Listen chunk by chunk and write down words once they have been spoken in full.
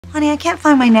Honey, I can't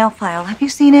find my nail file. Have you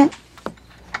seen it?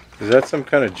 Is that some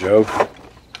kind of joke?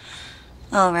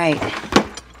 All right. I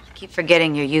keep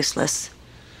forgetting you're useless.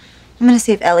 I'm gonna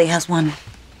see if Ellie has one.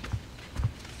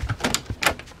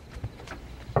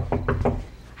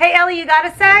 Hey, Ellie, you got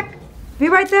a sec? Be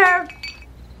right there.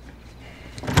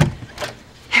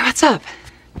 Hey, what's up?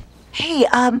 Hey,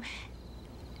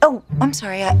 oh, I'm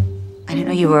sorry. I didn't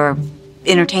know you were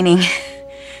entertaining.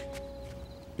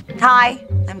 Hi,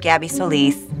 I'm Gabby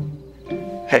Solis.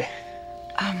 Hey.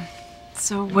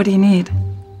 So what do you need?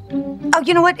 Oh,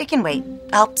 you know what? It can wait.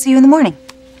 I'll see you in the morning.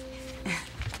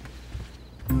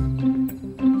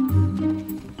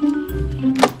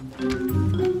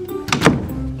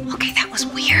 Okay, that was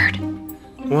weird.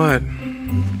 What?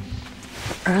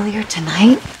 Earlier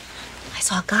tonight, I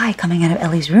saw a guy coming out of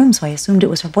Ellie's room, so I assumed it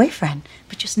was her boyfriend.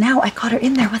 But just now, I caught her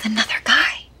in there with another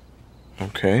guy.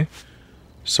 Okay.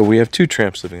 So we have 2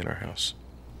 tramps living in our house.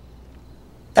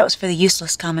 That was for the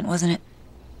useless comment, wasn't it?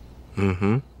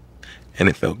 Mm-hmm. And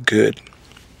it felt good.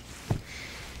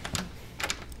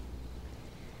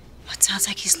 It sounds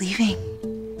like he's leaving.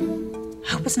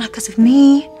 I hope it's not because of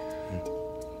me.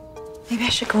 Maybe I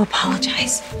should go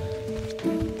apologize.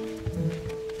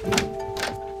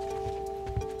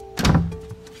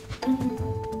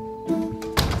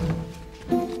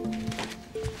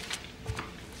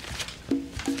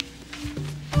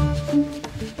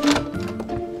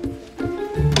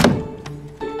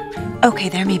 Okay,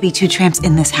 there may be 2 tramps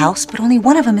in this house, but only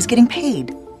one of them is getting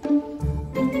paid.